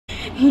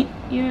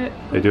You.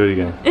 Hey, do it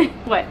again.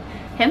 What?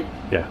 Him?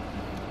 Yeah.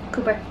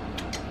 Cooper.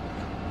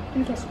 Give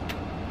me a kiss.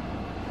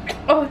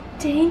 Oh,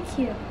 thank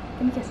you.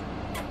 Give me a kiss.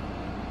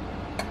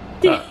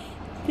 Thank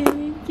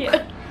you.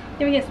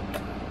 Give me a kiss.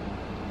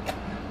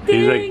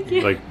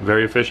 He's like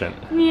very efficient.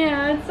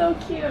 Yeah, it's so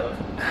cute.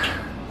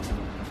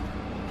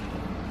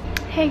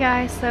 Hey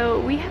guys, so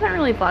we haven't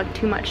really vlogged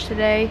too much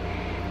today.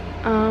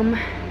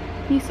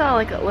 You saw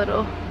like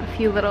a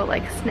few little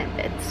like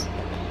snippets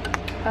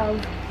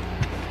of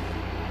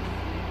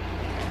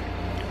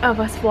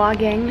us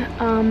vlogging,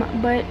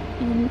 but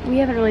we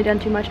haven't really done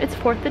too much. It's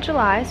 4th of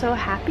July, so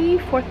happy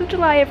 4th of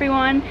July,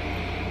 everyone.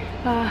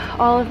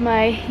 All of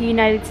my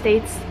United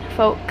States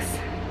folks.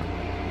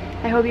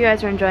 I hope you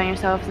guys are enjoying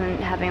yourselves and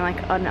having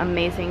like an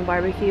amazing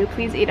barbecue.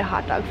 Please eat a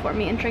hot dog for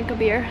me and drink a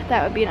beer.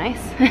 That would be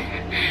nice.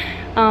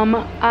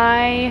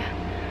 I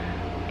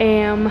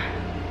am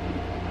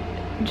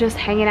just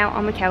hanging out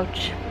on the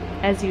couch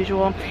as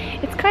usual.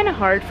 It's kind of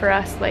hard for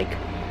us, like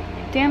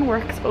Dan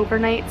works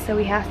overnight, so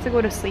he has to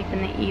go to sleep in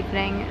the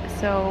evening,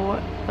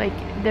 so like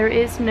there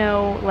is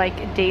no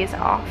like days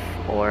off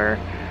or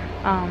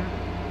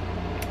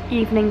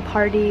evening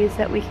parties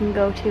that we can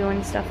go to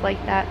and stuff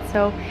like that.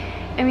 So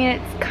I mean,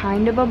 it's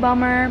kind of a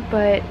bummer,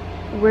 but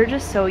we're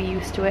just so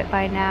used to it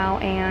by now,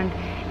 and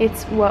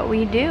it's what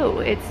we do.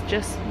 It's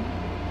just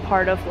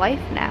part of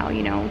life now,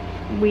 you know.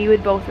 We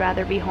would both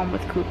rather be home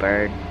with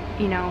Cooper,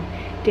 you know.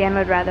 Dan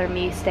would rather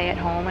me stay at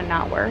home and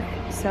not work,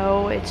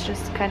 so it's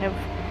just kind of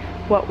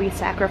what we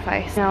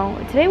sacrifice. No,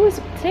 today was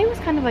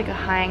kind of like a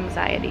high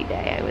anxiety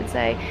day, I would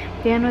say.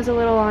 Dan was a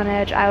little on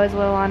edge, I was a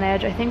little on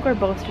edge. I think we're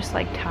both just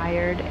like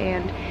tired,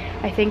 and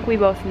I think we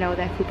both know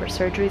that Cooper's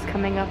surgery is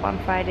coming up on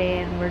Friday,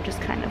 and we're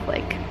just kind of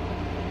like,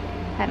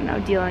 I don't know,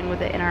 dealing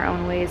with it in our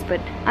own ways. But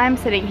I'm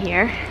sitting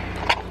here.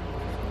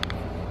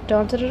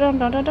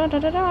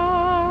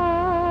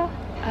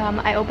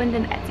 I opened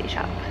an Etsy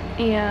shop,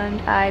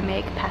 and I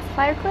make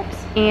pacifier clips,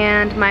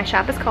 and my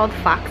shop is called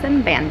Foxx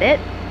Bandit,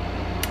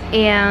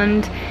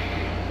 and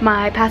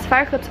my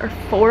pacifier clips are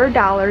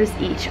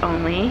 $4 each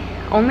only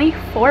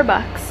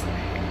 $4,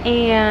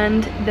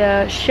 and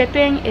the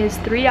shipping is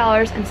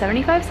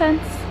 $3.75,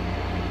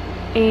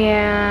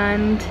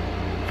 and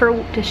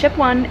to ship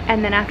one,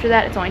 and then after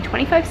that it's only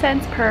 25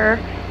 cents per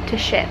to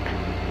ship.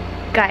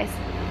 Guys,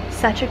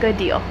 such a good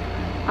deal,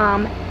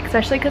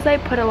 especially because I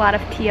put a lot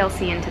of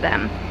TLC into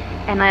them,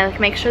 and I like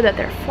make sure that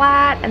they're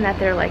flat and that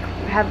they're like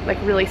have like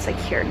really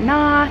secure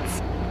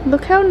knots.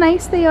 Look how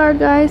nice they are,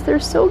 guys. They're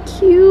so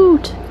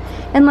cute.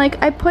 And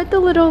like I put the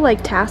little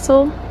like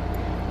tassel,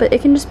 but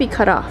it can just be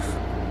cut off,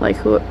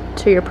 like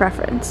to your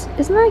preference.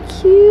 Isn't that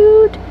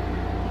cute?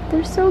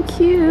 They're so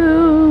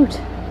cute.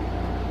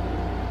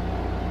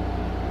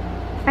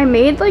 I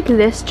made like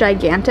this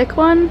gigantic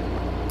one,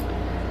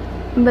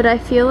 but I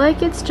feel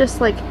like it's just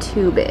like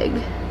too big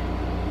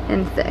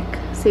and thick.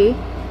 See?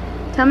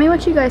 Tell me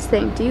what you guys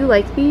think. Do you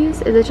like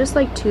these? Is it just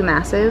like too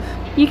massive?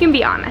 You can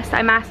be honest.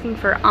 I'm asking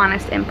for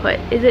honest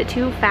input. Is it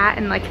too fat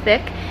and like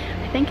thick?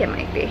 I think it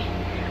might be.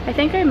 I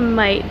think I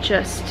might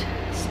just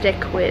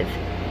stick with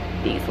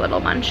these little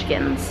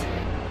munchkins.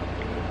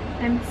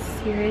 I'm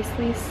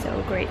seriously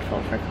so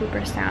grateful for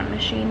Cooper's sound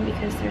machine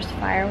because there's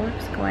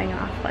fireworks going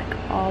off like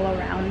all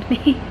around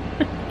me.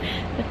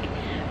 Like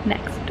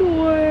next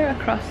door,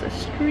 across the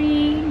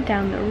street,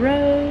 down the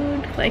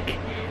road, like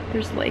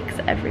there's lakes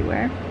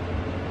everywhere.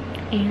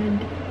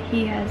 And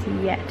he has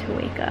yet to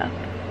wake up,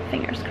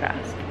 fingers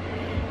crossed.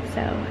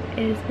 So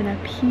it has been a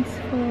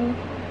peaceful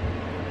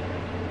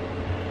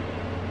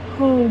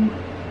home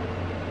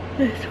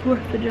this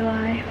 4th of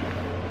July.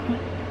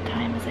 What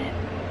time is it?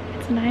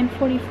 It's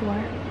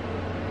 9:44.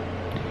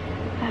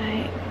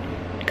 I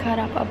cut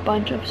up a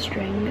bunch of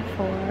string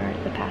for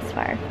the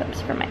pacifier clips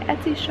for my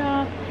Etsy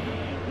shop,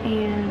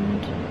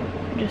 and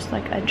just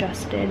like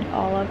adjusted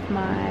all of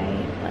my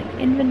like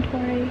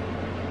inventory.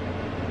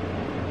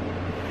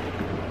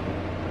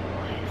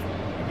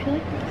 I feel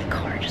like the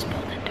car just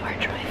pulled into our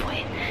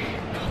driveway.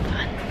 Hold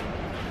on.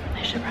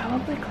 I should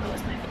probably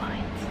close my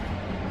blinds.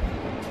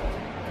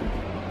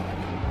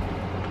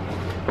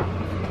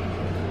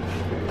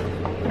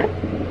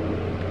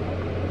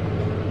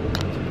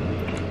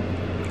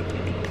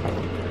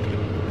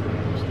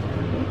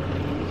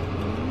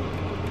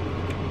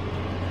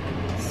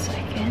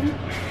 Second.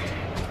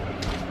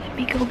 Let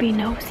me go be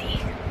nosy.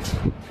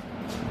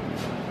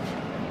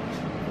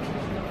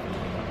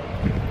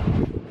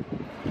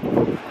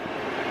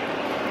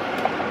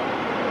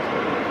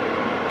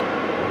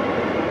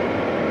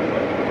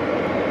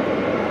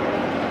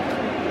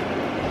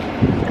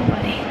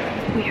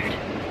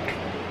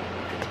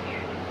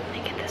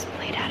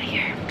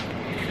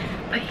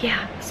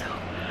 Yeah, so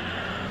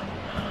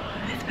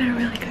it's been a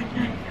really good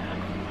night.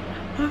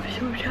 I'm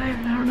so tired.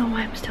 I don't know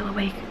why I'm still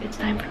awake. It's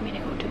time for me to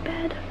go to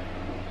bed.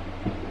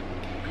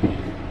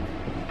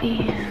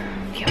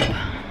 And yep,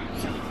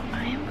 so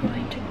I am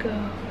going to go.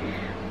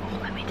 Oh,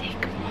 let me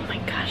take. Oh my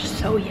gosh,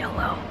 so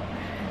yellow.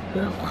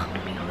 Ugh,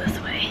 let me go this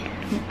way.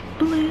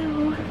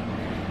 Blue,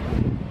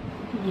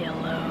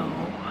 yellow,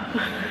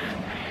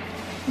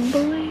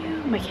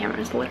 blue. My camera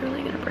is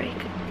literally gonna break.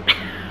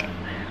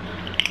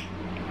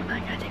 I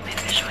gotta take my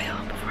fish oil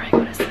before I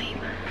go to sleep.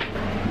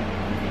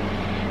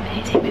 I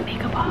need to take my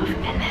makeup off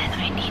and then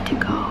I need to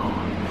go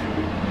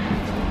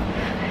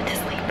to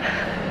sleep.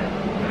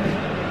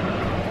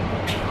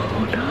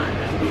 Hold on.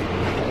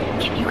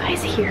 Can you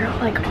guys hear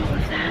like all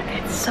of that?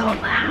 It's so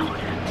loud.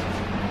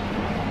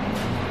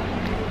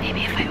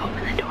 Maybe if I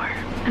open the door.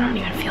 I don't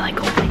even feel like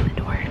opening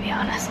the door, to be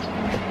honest.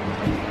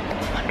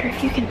 I wonder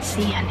if you can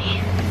see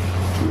any.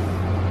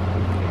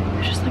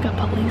 There's just like a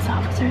police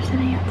officer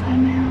sitting outside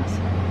my house.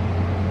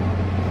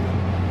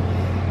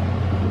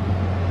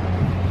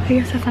 I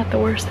guess that's not the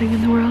worst thing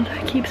in the world.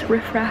 It keeps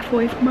riffraff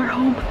away from our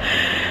home.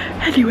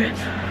 Anyway.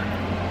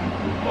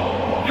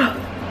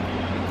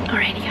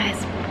 Alrighty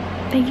guys.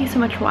 Thank you so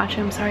much for watching.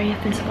 I'm sorry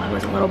if this vlog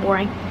was a little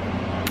boring.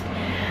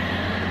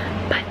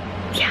 But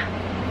yeah.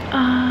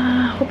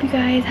 Hope you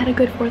guys had a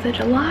good 4th of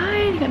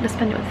July. You got to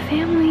spend it with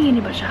family and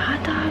a bunch of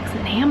hot dogs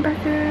and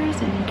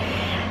hamburgers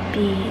and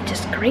be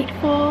just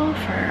grateful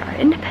for our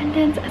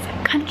independence as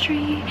a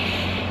country.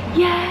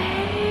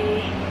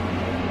 Yay!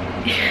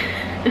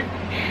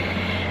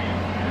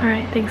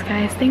 Alright, thanks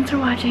guys. Thanks for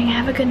watching.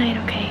 Have a good night,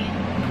 okay?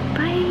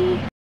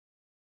 Bye!